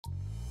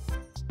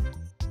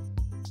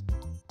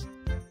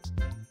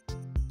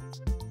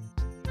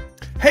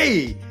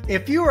Hey,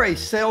 if you're a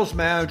sales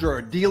manager, or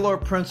a dealer,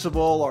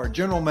 principal, or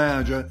general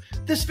manager,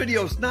 this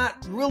video is not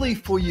really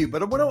for you.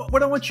 But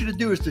what I want you to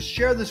do is to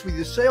share this with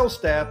your sales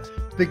staff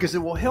because it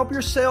will help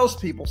your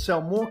salespeople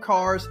sell more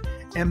cars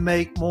and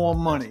make more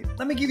money.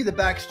 Let me give you the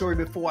backstory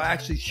before I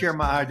actually share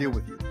my idea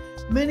with you.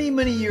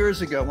 Many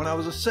years ago, when I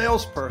was a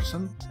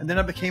salesperson, and then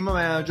I became a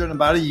manager in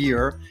about a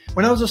year,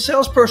 when I was a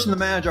salesperson and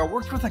manager, I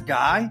worked with a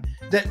guy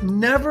that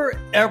never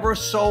ever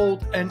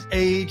sold an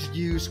aged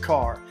used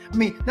car. I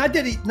mean, not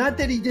that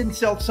he didn't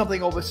sell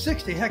something over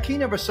 60. Heck, he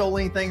never sold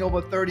anything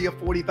over 30 or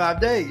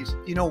 45 days.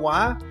 You know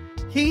why?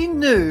 He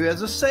knew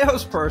as a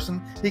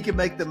salesperson, he could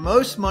make the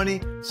most money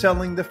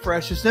selling the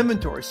freshest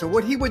inventory. So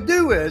what he would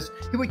do is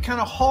he would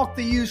kind of hawk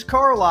the used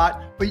car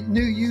lot for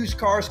new used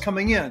cars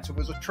coming in. So if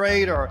it was a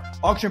trade or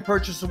auction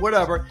purchase or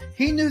whatever,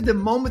 he knew the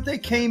moment they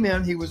came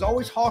in, he was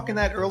always hawking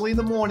that early in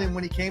the morning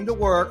when he came to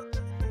work.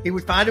 He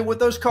would find out what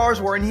those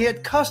cars were, and he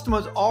had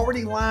customers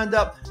already lined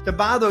up to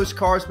buy those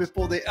cars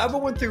before they ever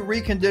went through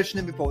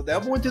reconditioning, before they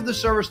ever went to the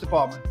service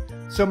department.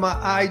 So my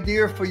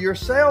idea for your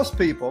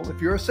salespeople,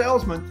 if you're a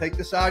salesman, take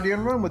this idea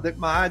and run with it.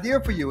 My idea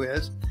for you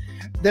is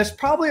there's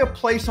probably a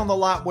place on the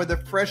lot where the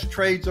fresh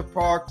trades are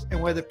parked and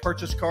where the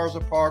purchased cars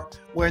are parked,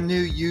 where new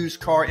used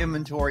car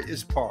inventory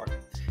is parked.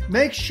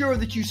 Make sure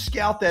that you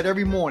scout that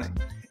every morning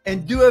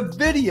and do a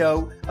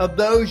video of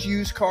those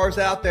used cars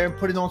out there and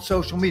put it on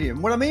social media.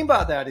 And what I mean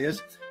by that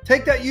is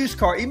take that used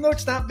car, even though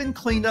it's not been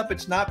cleaned up,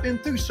 it's not been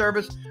through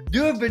service,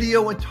 do a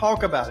video and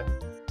talk about it.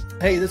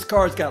 Hey, this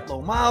car's got low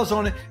miles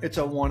on it. It's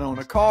a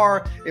one-owner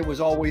car. It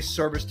was always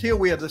serviced here.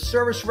 We have the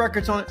service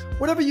records on it.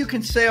 Whatever you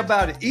can say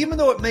about it, even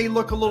though it may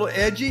look a little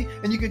edgy,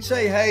 and you could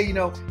say, hey, you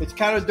know, it's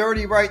kind of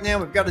dirty right now.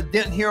 We've got a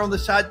dent here on the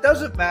side.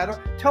 Doesn't matter.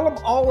 Tell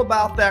them all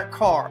about that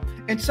car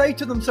and say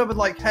to them something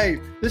like, hey,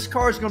 this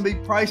car is going to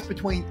be priced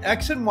between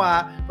X and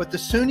Y, but the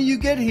sooner you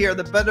get here,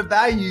 the better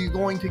value you're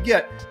going to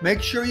get.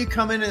 Make sure you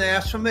come in and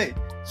ask for me.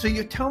 So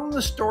you're telling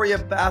the story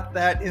about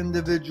that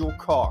individual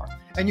car.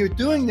 And you're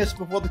doing this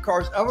before the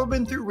car's ever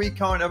been through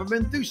recon, ever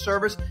been through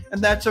service,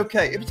 and that's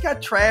okay. If it's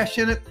got trash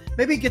in it,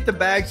 maybe get the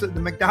bags, the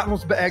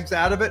McDonald's bags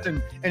out of it,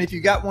 and if you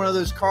got one of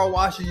those car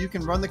washes you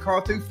can run the car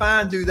through,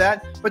 fine, do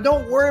that. But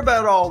don't worry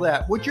about all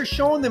that. What you're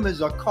showing them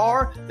is a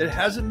car that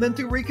hasn't been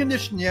through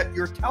recondition yet.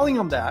 You're telling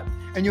them that,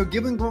 and you're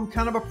giving them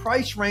kind of a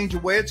price range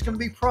of where it's going to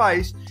be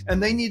priced,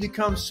 and they need to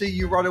come see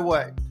you right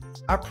away.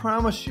 I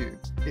promise you,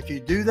 if you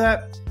do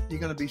that,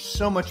 you're going to be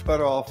so much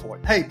better off for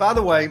it. Hey, by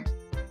the way,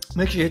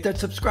 make sure you hit that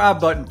subscribe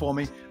button for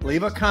me,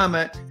 leave a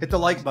comment, hit the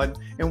like button,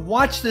 and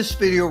watch this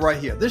video right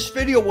here. This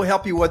video will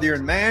help you whether you're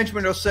in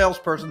management or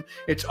salesperson.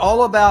 It's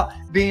all about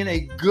being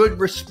a good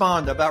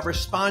responder, about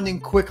responding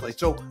quickly.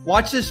 So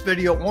watch this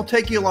video. It won't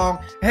take you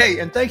long. Hey,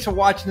 and thanks for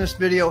watching this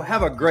video.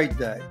 Have a great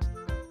day.